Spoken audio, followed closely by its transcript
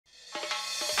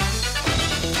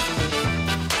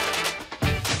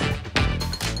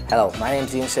Hello, my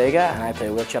name's Ian Sagar and I play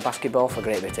wheelchair basketball for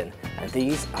Great Britain, and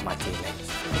these are my teammates.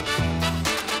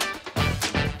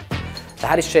 The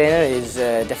hardest trainer is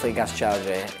definitely Gas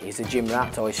Chowdhury. He's a gym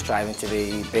rat, always striving to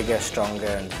be bigger, stronger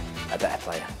and a better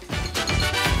player.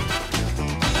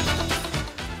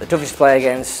 The toughest player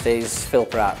against is Phil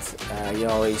Pratt.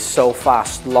 He's so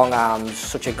fast, long arms,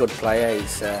 such a good player.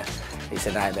 It's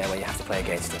a nightmare when you have to play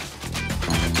against him.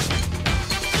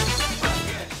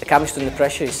 The calmest under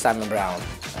pressure is Simon Brown.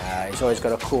 He's always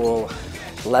got a cool,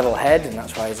 level head, and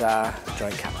that's why he's our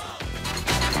joint captain.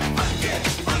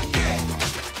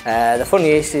 The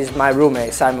funniest is my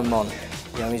roommate, Simon Munn.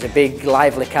 He's a big,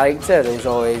 lively character who's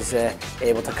always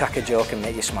able to crack a joke and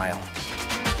make you smile.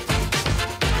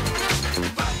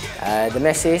 The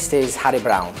messiest is Harry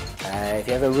Brown. If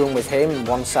you have a room with him,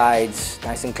 one side's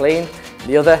nice and clean,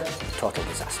 the other, total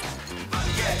disaster.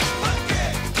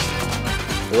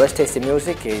 The worst taste in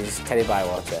music is Teddy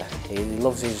Bywater. He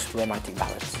loves his romantic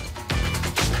ballads.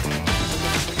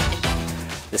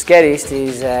 The scariest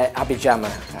is Abby Jammer.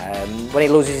 When he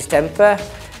loses his temper,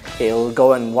 he'll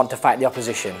go and want to fight the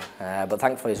opposition, but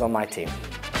thankfully he's on my team.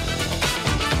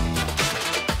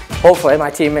 Hopefully my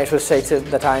teammates will say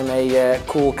that I'm a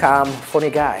cool, calm, funny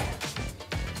guy.